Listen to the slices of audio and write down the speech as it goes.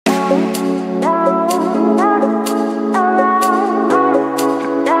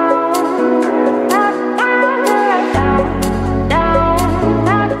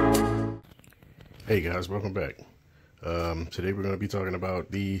guys, welcome back. Today we're going to be talking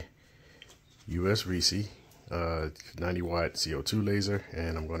about the US RECI 90 watt CO2 laser,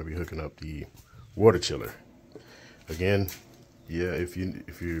 and I'm going to be hooking up the water chiller. Again, yeah, if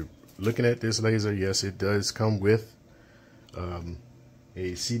you're looking at this laser, yes, it does come with a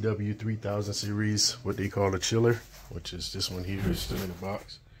CW5200 series, what they call a chiller, which is this one here, is still in the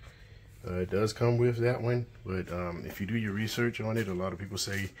box. It does come with that one, but if you do your research on it, a lot of people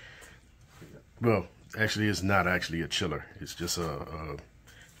say, well, actually it's not actually a chiller. It's just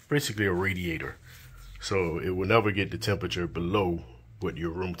basically a radiator. So it will never get the temperature below what your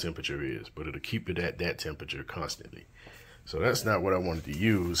room temperature is, but it'll keep it at that temperature constantly. So that's not what I wanted to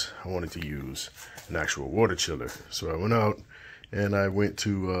use. I wanted to use an actual water chiller. So I went out and I went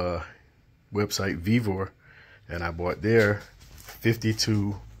to website Vevor, and I bought their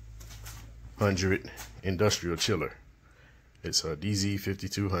 5200 industrial chiller. It's a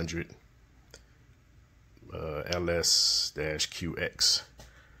DZ5200 LS-QX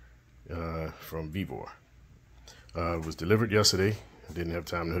from Vevor. It was delivered yesterday. I didn't have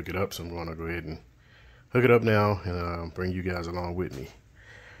time to hook it up, so I'm going to go ahead and hook it up now and bring you guys along with me.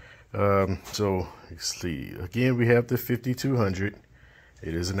 So let's see. Again, we have the 5200.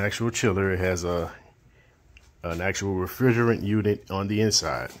 It is an actual chiller. It has an actual refrigerant unit on the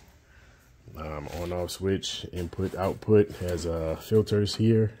inside. On-off switch, input, output, has filters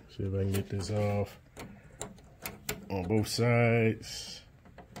here. See if I can get this off on both sides.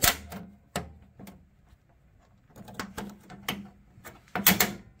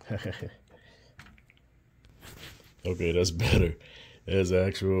 Okay, that's better. There's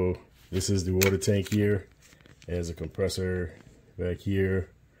actual, this is the water tank here. There's a compressor back here,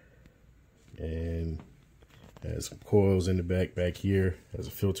 and has some coils in the back here. Has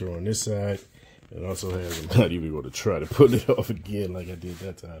a filter on this side. It also has, I'm not even going to try to pull it off again like I did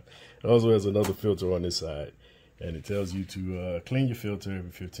that time. It also has another filter on this side, and it tells you to clean your filter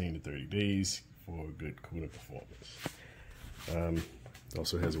every 15 to 30 days for good cooling performance.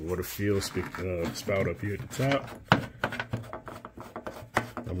 Also has a water fill spout up here at the top.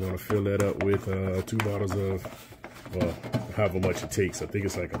 I'm going to fill that up with 2 bottles of, well, however much it takes. I think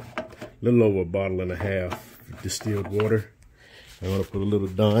it's like a little over 1.5 bottles distilled water. I'm going to put a little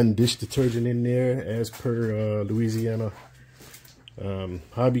Dawn dish detergent in there as per Louisiana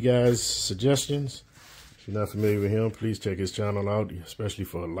Hobby Guy's suggestions. If you're not familiar with him, please check his channel out, especially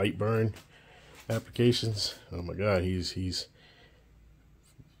for light burn applications. Oh my God, he has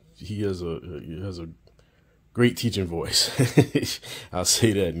a great teaching voice. I'll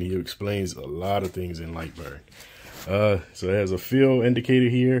say that, and he explains a lot of things in light burn. So it has a fill indicator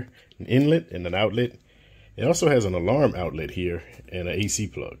here, an inlet and an outlet. It also has an alarm outlet here and an AC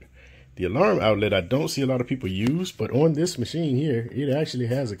plug. The alarm outlet I don't see a lot of people use, but on this machine here, it actually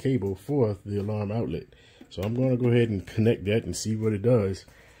has a cable for the alarm outlet. So I'm going to go ahead and connect that and see what it does.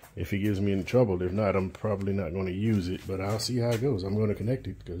 If it gives me any trouble, if not, I'm probably not going to use it, but I'll see how it goes. I'm going to connect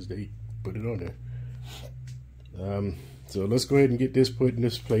it because they put it on there. So let's go ahead and get this put in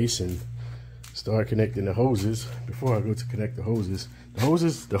this place and start connecting the hoses. Before I go to connect the hose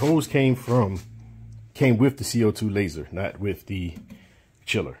came with the CO2 laser, not with the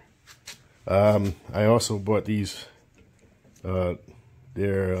chiller. I also bought these, they're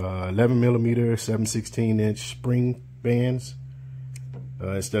 11mm 7/16" spring bands.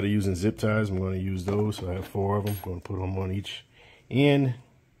 Instead of using zip ties, I'm going to use those. So I have 4 of them. I'm going to put them on each end.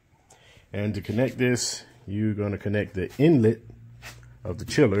 And to connect this, you're going to connect the inlet of the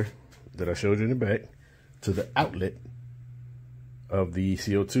chiller that I showed you in the back to the outlet of the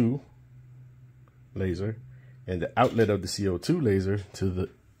CO2 laser, and the outlet of the CO2 laser to the,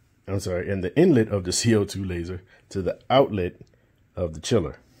 and the inlet of the CO2 laser to the outlet of the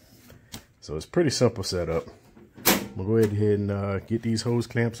chiller. So it's pretty simple setup. I'm gonna go ahead and get these hose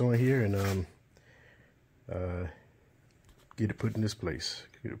clamps on here and get it put in this place.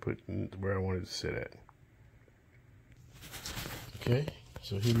 Get it put in where I wanted to sit at. Okay,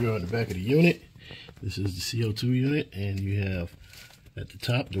 so here we are in the back of the unit. This is the CO2 unit, and you have at the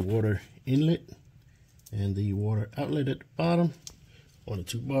top the water inlet and the water outlet at the bottom on the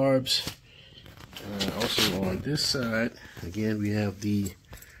 2 barbs. Also on this side, again, we have the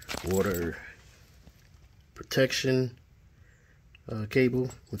water protection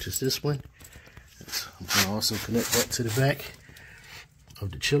cable, which is this one. So I'm going to also connect that to the back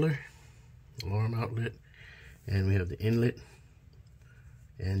of the chiller, alarm outlet, and we have the inlet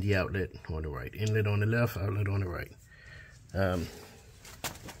and the outlet on the right. Inlet on the left, outlet on the right.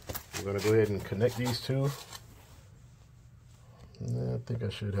 We're going to go ahead and connect these two. I think I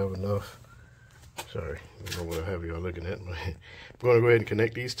should have enough. Sorry, I don't know what I have y'all looking at. I'm going to go ahead and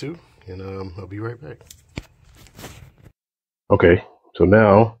connect these two and I'll be right back. Okay, so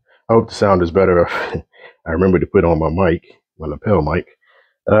now I hope the sound is better. I remember to put on my mic, my lapel mic.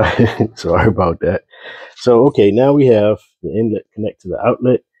 Sorry about that. So, okay, now we have the inlet connect to the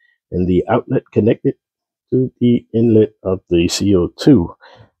outlet and the outlet connected to the inlet of the CO2.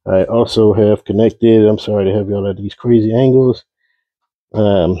 I also have connected, I'm sorry to have y'all at these crazy angles.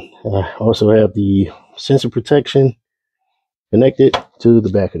 I also have the sensor protection connected to the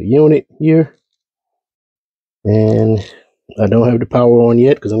back of the unit here. And I don't have the power on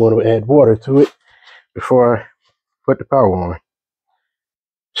yet because I'm going to add water to it before I put the power on.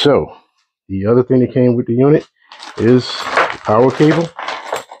 So the other thing that came with the unit is the power cable.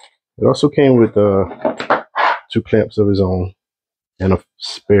 It also came with 2 clamps of its own and a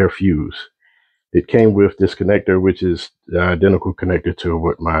spare fuse. It came with this connector, which is the identical connector to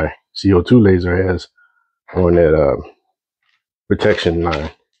what my CO2 laser has on that protection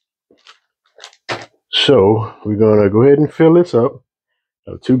line. So we're going to go ahead and fill this up.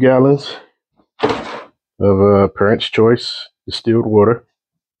 2 gallons of Parent's Choice distilled water.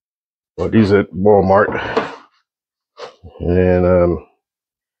 Well, these at Walmart. And I'm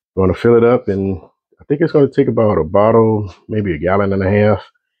going to fill it up, and I think it's going to take about a bottle, maybe 1.5 gallons,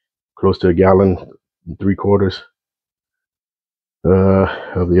 close to 1.75 gallons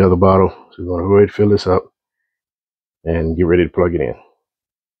of the other bottle. So we're going to go ahead and fill this up and get ready to plug it in.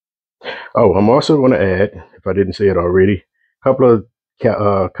 Oh, I'm also going to add, if I didn't say it already, a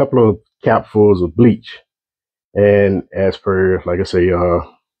couple of capfuls of bleach. And as per, like I say,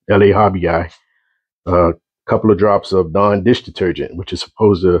 LA Hobby Guy, a couple of drops of Dawn dish detergent, which is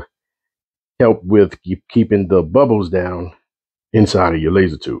supposed to help with keeping the bubbles down inside of your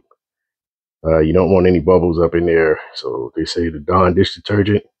laser tube. You don't want any bubbles up in there, so they say the Dawn dish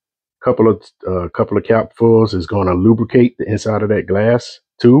detergent, couple of capfuls is going to lubricate the inside of that glass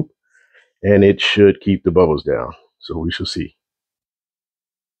tube, and it should keep the bubbles down. So we shall see.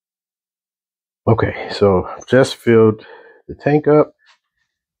 Okay, so I've just filled the tank up.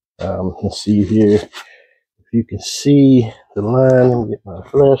 Let's see here if you can see the line. Let me get my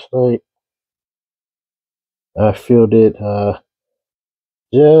flashlight. I filled it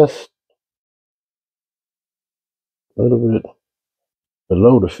just a little bit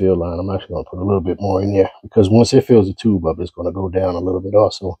below the fill line. I'm actually going to put a little bit more in there because once it fills the tube up, it's going to go down a little bit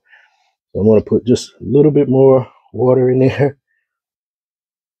also. So I'm going to put just a little bit more water in there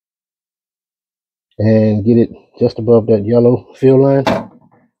and get it just above that yellow fill line.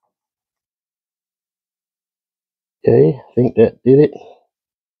 Okay, I think that did it.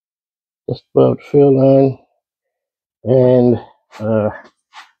 Just above the fill line. And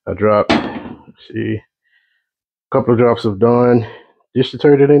I dropped, let's see, a couple of drops of Dawn dish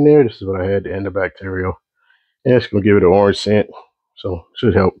detergent in there. This is what I had, the antibacterial. And it's going to give it an orange scent, so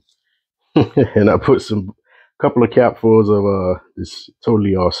should help. And I put a couple of capfuls of this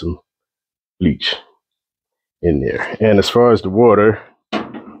totally awesome bleach in there. And as far as the water,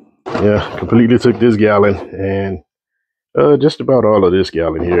 yeah, completely took this gallon and just about all of this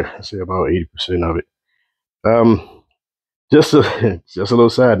gallon here. I say about 80% of it. Just a little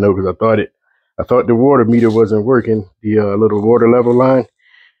side note, because I thought the water meter wasn't working, the little water level line.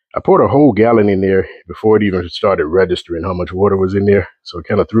 I poured a whole gallon in there before it even started registering how much water was in there. So it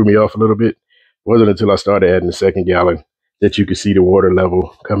kind of threw me off a little bit. It wasn't until I started adding the 2nd gallon that you could see the water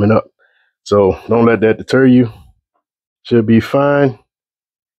level coming up. So don't let that deter you. Should be fine.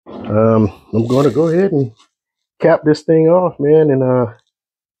 I'm going to go ahead and cap this thing off, man, and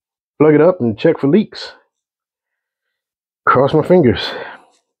plug it up and check for leaks. Cross my fingers.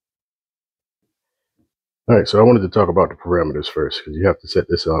 All right, so I wanted to talk about the parameters first, because you have to set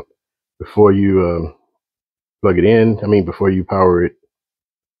this up before you plug it in. I mean, before you power it.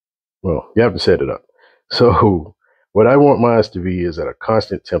 Well, you have to set it up. So what I want mine to be is at a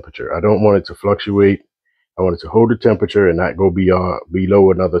constant temperature. I don't want it to fluctuate. I want it to hold the temperature and not go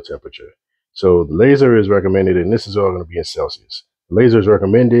below another temperature. So the laser is recommended, and this is all going to be in Celsius. The laser is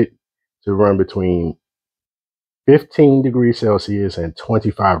recommended to run between 15 degrees Celsius and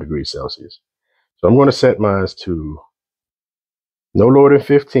 25 degrees Celsius. So I'm going to set mine to no lower than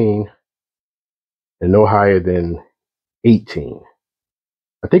 15 and no higher than 18.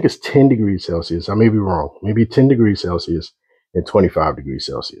 I think it's 10 degrees Celsius. I may be wrong. Maybe 10 degrees Celsius and 25 degrees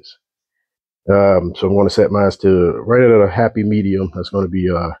Celsius. So I'm going to set mine to right at a happy medium. That's going to be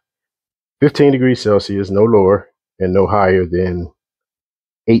 15 degrees Celsius, no lower, and no higher than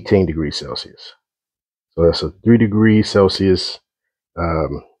 18 degrees Celsius. So that's a 3 degrees Celsius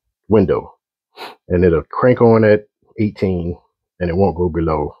window. And it'll crank on at 18 and it won't go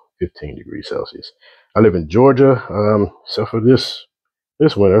below 15 degrees Celsius. I live in Georgia. So for this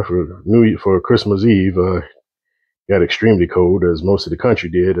this winter for Christmas Eve, got extremely cold, as most of the country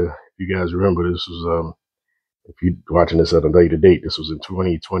did. If you guys remember, this was if you're watching this at a later date, this was in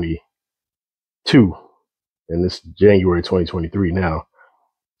 2022, and this is January 2023 now.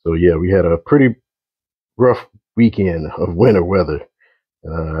 So yeah, we had a pretty rough weekend of winter weather.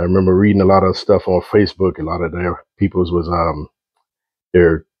 I remember reading a lot of stuff on Facebook. A lot of their people's was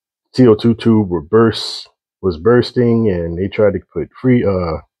their CO2 tube was bursting, and they tried to put free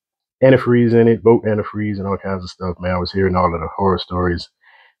antifreeze in it, boat antifreeze, and all kinds of stuff. Man, I was hearing all of the horror stories,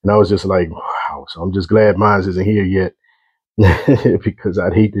 and I was just like, wow. So I'm just glad mine isn't here yet, because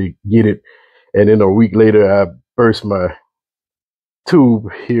I'd hate to get it, and then a week later I burst my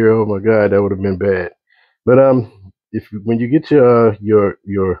tube here. Oh my God, that would have been bad. But when you get your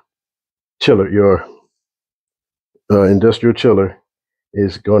chiller, your industrial chiller,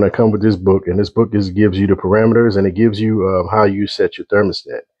 is going to come with this book, and this book gives you the parameters, and it gives you how you set your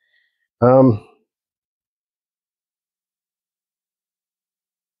thermostat.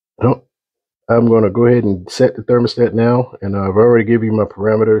 I'm going to go ahead and set the thermostat now, and I've already given you my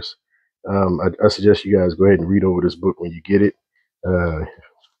parameters. I suggest you guys go ahead and read over this book when you get it.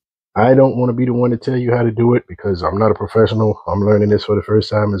 I don't want to be the one to tell you how to do it, because I'm not a professional. I'm learning this for the first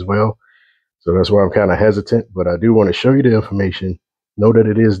time as well. So that's why I'm kind of hesitant, but I do want to show you the information. Know that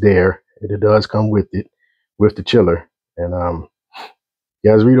it is there, and it does come with it, with the chiller. And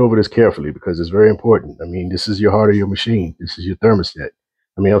you guys read over this carefully, because it's very important. I mean, this is your heart of your machine. This is your thermostat.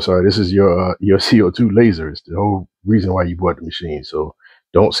 I mean, I'm sorry, this is your CO2 laser. It's the whole reason why you bought the machine. So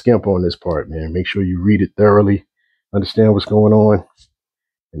don't skimp on this part, man. Make sure you read it thoroughly, understand what's going on,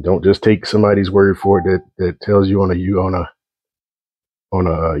 and don't just take somebody's word for it that tells you on a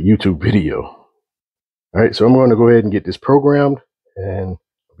YouTube video. All right, so I'm going to go ahead and get this programmed, and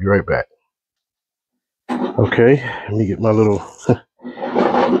I'll be right back. Okay, let me get my little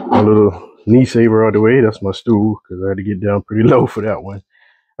my little knee saver out of the way. That's my stool, because I had to get down pretty low for that one.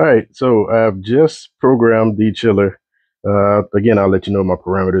 All right, so I've just programmed the chiller. Again, I'll let you know my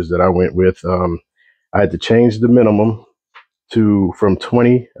parameters that I went with. I had to change the minimum from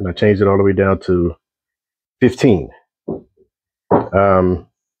 20, and I changed it all the way down to 15.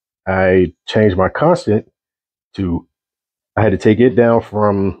 I changed my constant to, I had to take it down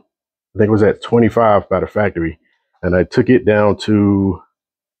from, I think it was at 25 by the factory, and I took it down to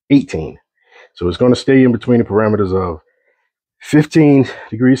 18. So it's going to stay in between the parameters of 15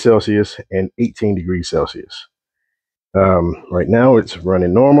 degrees Celsius and 18 degrees Celsius. Right now it's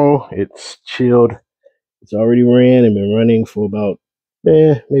running normal. It's chilled. It's already ran and been running for about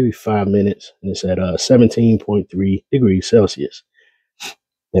maybe 5 minutes, and it's at 17.3 degrees Celsius.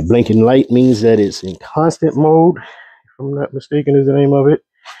 That blinking light means that it's in constant mode, if I'm not mistaken, is the name of it.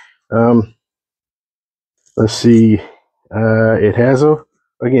 Let's see. It has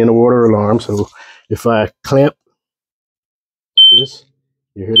again a water alarm. So if I clamp this,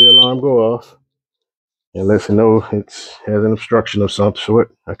 you hear the alarm go off. It lets you know it has an obstruction of some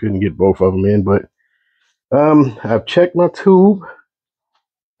sort. I couldn't get both of them in, but I've checked my tube,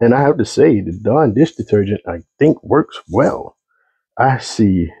 and I have to say the Dawn dish detergent, I think, works well. I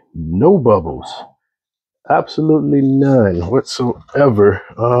see no bubbles, absolutely none whatsoever.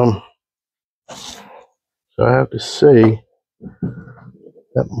 So I have to say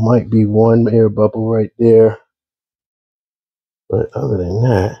that might be one air bubble right there, but other than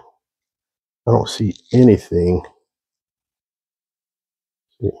that, I don't see anything.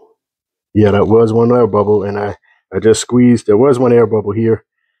 Yeah, that was one air bubble, and I just squeezed. There was one air bubble here.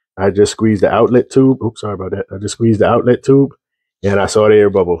 I just squeezed the outlet tube. Oops, sorry about that. I just squeezed the outlet tube, and I saw the air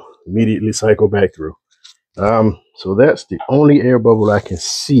bubble immediately cycle back through. So that's the only air bubble I can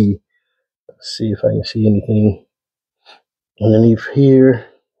see. Let's see if I can see anything underneath here.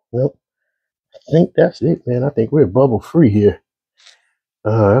 Nope. I think that's it, man. I think we're bubble free here.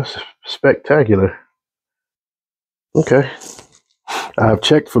 That's spectacular. Okay. I've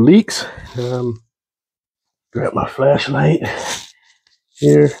checked for leaks. Grab my flashlight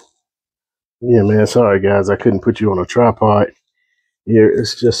here. Yeah, man. Sorry, guys. I couldn't put you on a tripod. Here,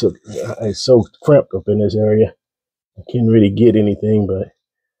 it's just it's so cramped up in this area. I can't really get anything, but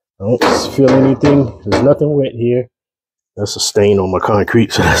I don't feel anything. There's nothing wet here. That's a stain on my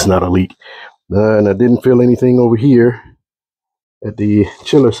concrete, so that's not a leak. And I didn't feel anything over here at the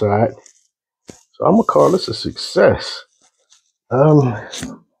chiller side. So I'm gonna call this a success.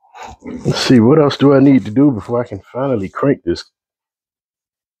 Let's see, what else do I need to do before I can finally crank this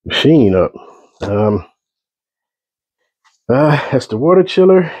machine up? That's the water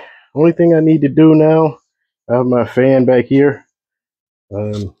chiller. Only thing I need to do now, I have my fan back here.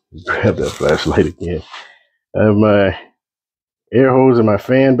 Grab that flashlight again. I have my air hose and my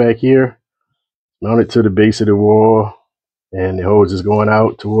fan back here, mounted to the base of the wall, and the hose is going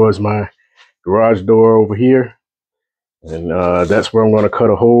out towards my garage door over here, and that's where I'm going to cut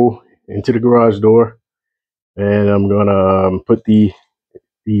a hole into the garage door, and I'm going to put the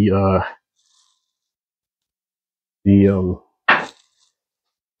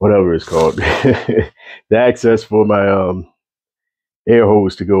whatever it's called, the access for my air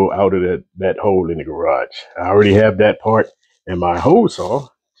hose to go out of that hole in the garage. I already have that part, and my hose saw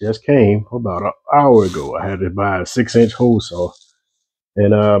just came about an hour ago. I had to buy a 6-inch hose saw,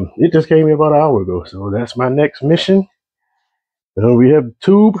 and it just came in about an hour ago. So that's my next mission. We have the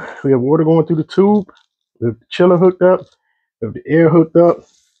tube. We have water going through the tube. We have the chiller hooked up. We have the air hooked up.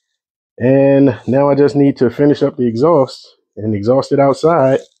 And now I just need to finish up the exhaust and exhaust it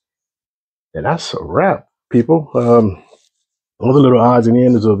outside. And that's a wrap, people. All the little odds and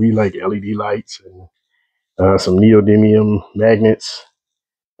ends will be like LED lights and some neodymium magnets.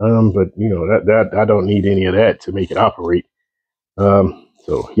 But you know, that I don't need any of that to make it operate.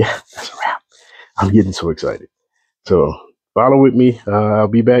 So yeah, that's a wrap. I'm getting so excited. So follow with me. I'll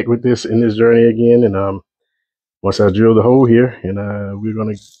be back with this in this journey again. And once I drill the hole here, and we're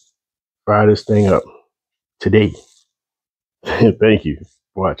gonna fire this thing up today. Thank you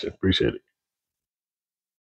for watching. Appreciate it.